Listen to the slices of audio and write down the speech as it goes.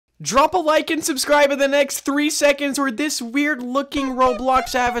Drop a like and subscribe in the next 3 seconds, or this weird looking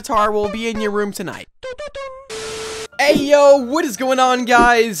Roblox avatar will be in your room tonight. Hey yo, what is going on,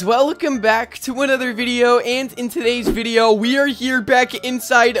 guys? Welcome back to another video, and in today's video we are here back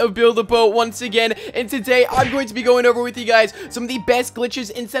inside of Build-A-Boat once again, and today I'm going to be going over with you guys some of the best glitches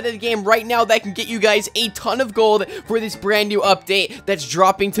inside of the game right now that can get you guys a ton of gold for this brand new update that's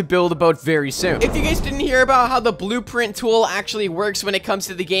dropping to Build-A-Boat very soon. If you guys didn't hear about how the blueprint tool actually works when it comes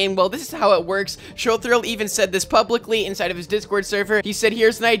to the game, well, this is how it works. Showthrill even said this publicly inside of his Discord server. He said,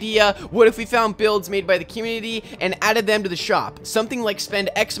 here's an idea: what if we found builds made by the community and added them to the shop? Something like spend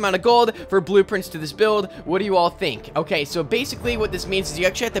X amount of gold for blueprints to this build. What do you all think? Okay, so basically what this means is you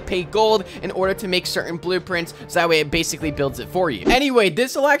actually have to pay gold in order to make certain blueprints, so that way it basically builds it for you. Anyway,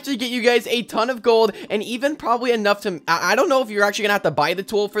 this will actually get you guys a ton of gold, and even probably enough to, I don't know if you're actually gonna have to buy the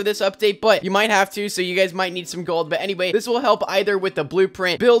tool for this update, but you might have to, so you guys might need some gold. But anyway, this will help either with the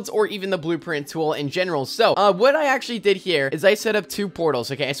blueprint builds or even the blueprint tool in general. So what I actually did here is I set up 2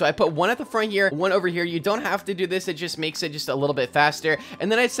 portals. Okay, so I put one at the front here, one over here. You don't have to do this, it just makes it just a little bit faster.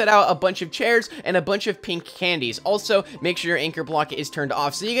 And then I set out a bunch of chairs and a bunch of pink candies. Also, make sure your anchor block is turned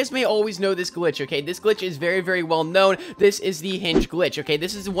off. So you guys may always know this glitch. Okay, this glitch is very, very well known. This is the hinge glitch. Okay,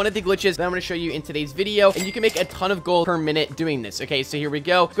 this is one of the glitches that I'm going to show you in today's video, and you can make a ton of gold per minute doing this. Okay, so here we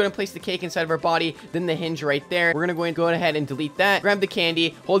go. Go ahead and place the cake inside of our body, then the hinge right there. We're going to go ahead and delete that, grab the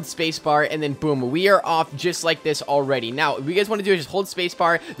candy, hold spacebar, and then boom, we are off just like this already. Now, what you guys want to do is just hold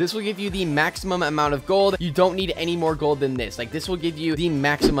spacebar. This will give you the maximum amount of gold. You don't need any more gold than this. Like, this will give you the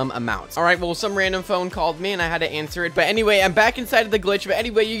maximum amount. All right, well, some random phone called me and I had to answer it. But anyway, I'm back inside of the glitch. But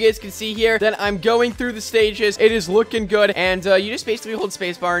anyway, you guys can see here that I'm going through the stages. It is looking good, and you just basically hold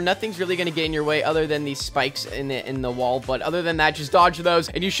spacebar. Nothing's really going to get in your way other than these spikes in the wall. But other than that, just dodge those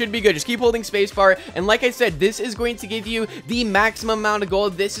and you should be good. Just keep holding spacebar. And like I said, this is going to give you the maximum amount of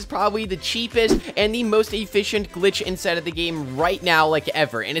gold. This is probably the cheapest and the most efficient glitch inside of the game right now, like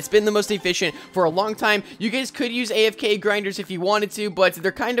ever. And it's been the most efficient for a long time. You guys could use AFK grinders if you wanted to, but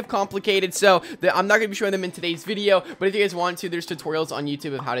they're kind of complicated, so I'm not going to be showing them in today's video. But if you guys want to, there's tutorials on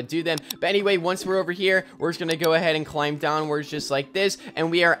YouTube of how to do them. But anyway, once we're over here, we're just going to go ahead and climb downwards just like this, and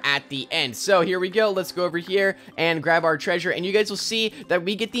we are at the end. So here we go. Let's go over here and grab our treasure, and you guys will see that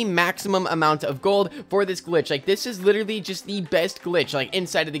we get the maximum amount of gold for this glitch. Like, this is literally just the best glitch, like,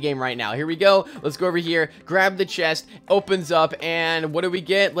 inside of the game right now. Here we go. Let's go over here, grab the chest, opens up, and what do we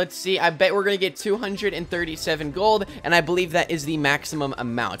get? Let's see. I bet we're going to get 237 gold, and I believe that is the maximum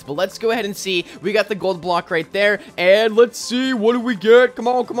amount. But let's go ahead and see. We got the gold block right there, and let's see, what do we get? Come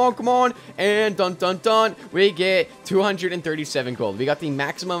on, come on, come on. And dun dun dun, we get 237 gold. We got the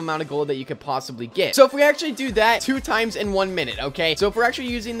maximum amount of gold that you could possibly get. So if we actually do that 2 times in 1 minute, okay, so if we're actually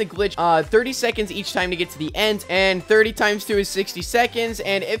using the glitch 30 seconds each time to get to the end, and 30 times 2 is 60 seconds,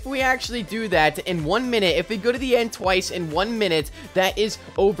 and if we actually do that in 1 minute, if we go to the end twice in 1 minute, that is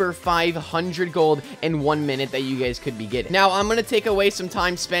over 500 gold in 1 minute that you guys could be getting. Now, I'm gonna take away some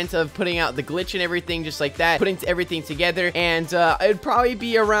time spent of putting out the glitch and everything just like that, putting everything together, and it'd probably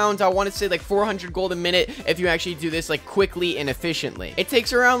be around, I want to say, like 400 gold a minute if you actually do this like quickly and efficiently. It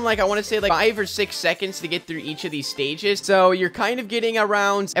takes around, like, I want to say, like 5 or 6 seconds to get through each of these stages, so you're kind of getting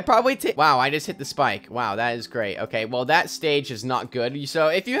around, it probably wow, I just hit the spike. Wow, that is great. Okay, well, that stage is not good, so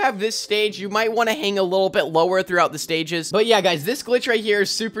if you have this stage, you might want to hang a little bit lower throughout the stages. But yeah, guys, this glitch right here is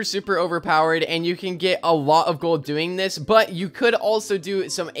super, super overpowered, and you can get a lot of gold doing this, but you could also do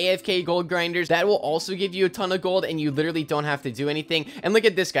some AFK gold grinders that will also give you a ton of gold, and you literally don't have to do anything. And look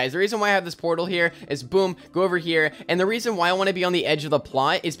at this, guys. The reason why I have this portal here is boom, go over here, and the reason why I want to be on the edge of the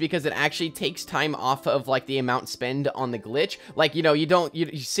plot is because it actually takes time off of like the amount spent on the glitch. Like, you know,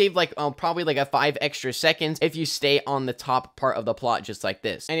 you save like probably like a 5 extra seconds if you stay on the top part of the plot just like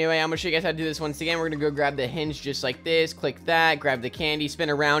this. Anyway, I'm gonna show you guys how to do this once again. We're gonna go grab the hinge just like this, click that, grab the candy, spin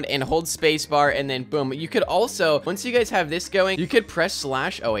around, and hold spacebar, and then boom. You could also, once you guys have this going, you could press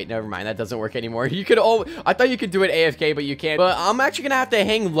slash. Oh wait, never mind, that doesn't work anymore. You could, I thought you could do it AFK, but you can't. But I'm actually gonna have to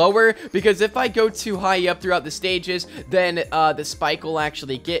hang lower, because if I go too high up throughout the stages, then the spike will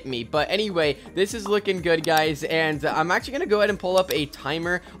actually get me. But anyway, this is looking good, guys, and I'm actually gonna go ahead and pull up a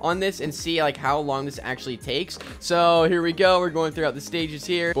timer on this and see like how long this actually takes. So here we go. We're going throughout the stages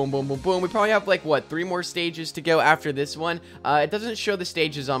here. Boom, boom, boom, boom. We probably have like what, 3 more stages to go after this one. It doesn't show the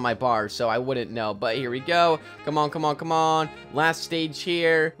stages on my bar, so I wouldn't know. But here we go. go. Come on, come on, come on. Last stage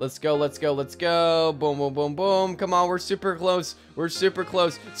here. Let's go, let's go, let's go. Boom, boom, boom, boom. Come on, we're super close. We're super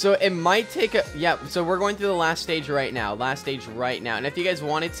close. So it might take a, yeah, so we're going through the last stage right now. Last stage right now. And if you guys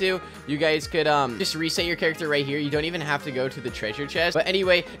wanted to, you guys could just reset your character right here. You don't even have to go to the treasure chest. But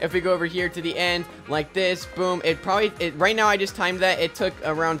anyway, if we go over here to the end like this, boom, right now I just timed that. It took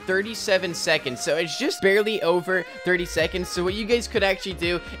around 37 seconds. So it's just barely over 30 seconds. So what you guys could actually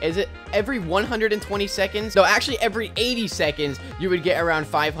do is every 120 seconds, no, actually every 80 seconds, you would get around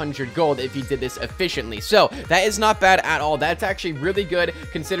 500 gold if you did this efficiently. So that is not bad at all. That's actually really good,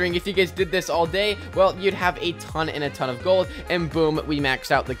 considering if you guys did this all day, well, you'd have a ton and a ton of gold, and boom, we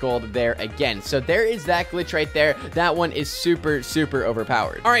maxed out the gold there again. So there is that glitch right there. That one is super, super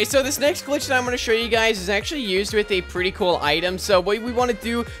overpowered. All right, so this next glitch that I'm going to show you guys is actually used with a pretty cool item. So what we want to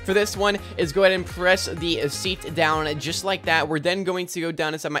do for this one is go ahead and press the seat down just like that. We're then going to go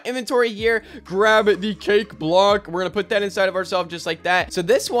down inside my inventory here, grab the cake block. We're going to put that inside of ourselves just like that. So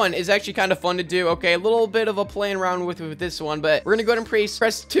this one is actually kind of fun to do. Okay, a little bit of a playing around with this one, but we're going to go ahead and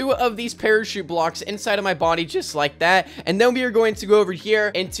press 2 of these parachute blocks inside of my body just like that. And then we are going to go over here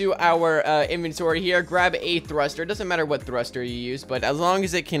into our inventory here, grab a thruster. It doesn't matter what thruster you use, but as long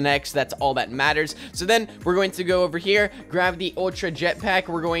as it connects, that's all that matters. So then we're going to go over here, grab the ultra jetpack.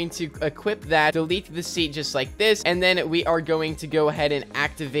 We're going to equip that, delete the seat just like this, and then we are going to go ahead and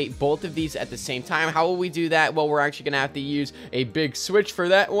activate both of these at the same time. How will we do that? Well, we're actually gonna have to use a big switch for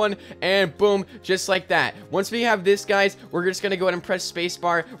that one, and boom, just like that. Once we have this, guys, we're just gonna go ahead and press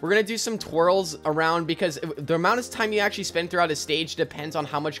spacebar. We're gonna do some twirls around because the amount of time you actually spend throughout a stage depends on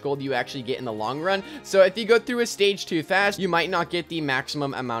how much gold you actually get in the long run. So if you go through a stage too fast, you might not get the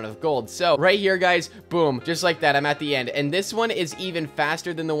maximum amount of gold. So right here, guys, boom, just like that, I'm at the end. And this one is even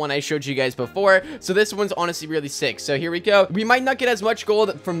faster than the one I showed you guys before. So this one's honestly really sick. So here we go. We might not get as much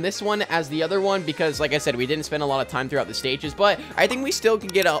gold from this one as the other one because, like I said, we didn't spend a lot of time throughout the stages, but I think we still can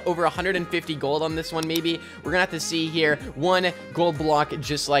get over 150 gold on this one. Maybe we're gonna have to see here. 1 gold block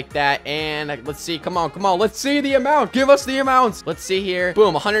just like that, and let's see. Come on, come on, let's see the amount. Give us the amounts. Let's see here.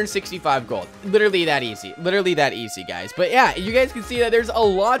 Boom, 165 gold. Literally that easy. Literally that easy, guys. But yeah, you guys can see that there's a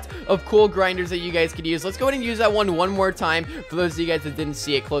lot of cool grinders that you guys could use. Let's go ahead and use that one more time for those of you guys that didn't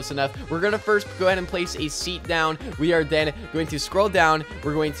see it close enough. We're gonna first go ahead and place a seat down. We are then going to scroll down.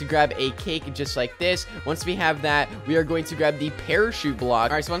 We're going to grab a cake just like this. Once we have that, we are going to grab the parachute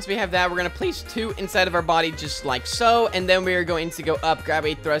block. All right, so once we have that, we're gonna place 2 inside of our body just like so, and then we are going to go up, grab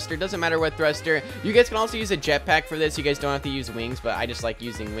a thruster. Doesn't matter what thruster. You guys can also use a jetpack for this. You guys don't have to use wings, but I just like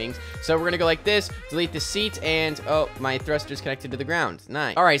using wings. So we're gonna go like this, delete the seat, and oh, my thruster's connected to the ground.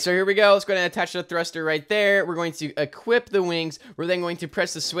 Nice. All right, so here we go. Let's go ahead and attach the thruster right there. We're going to equip the wings. We're then going to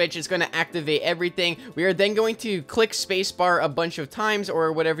press the switch. It's going to activate everything. We are then going to click spacebar a bunch of times,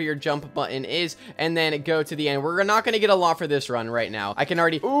 or whatever your jump button is, and then go to the end. We're not going to get a lot for this run right now. I can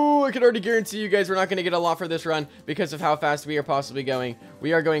already guarantee you guys we're not going to get a lot for this run because of how fast we are possibly going.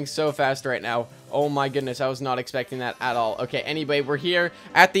 We are going so fast right now. Oh my goodness, I was not expecting that at all. Okay, anyway, we're here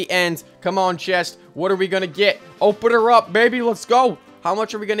at the end. Come on, chest. What are we gonna get? Open her up, baby. Let's go. How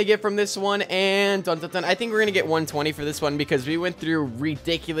much are we gonna get from this one? And dun, dun, dun. I think we're gonna get 120 for this one because we went through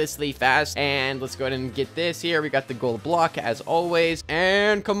ridiculously fast. And let's go ahead and get this here. We got the gold block as always.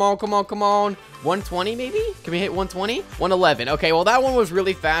 And come on, come on, come on. 120 maybe? Can we hit 120? 111. Okay, well that one was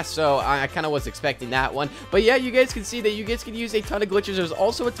really fast, so I kind of was expecting that one. But yeah, you guys can see that you guys can use a ton of glitches. There's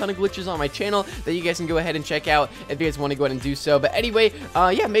also a ton of glitches on my channel that you guys can go ahead and check out if you guys want to go ahead and do so. But anyway,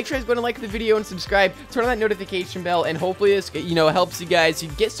 yeah, make sure you guys go ahead and like the video and subscribe. Turn on that notification bell, and hopefully this, helps you guys. You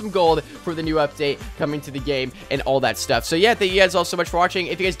get some gold for the new update coming to the game and all that stuff. So yeah, thank you guys all so much for watching.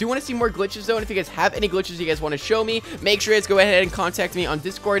 If you guys do want to see more glitches though, and if you guys have any glitches you guys want to show me, make sure you guys go ahead and contact me on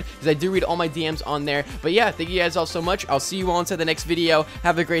Discord because I do read all my DMs on there. But yeah, thank you guys all so much. I'll see you all inside the next video.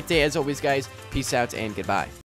 Have a great day as always, guys. Peace out and goodbye.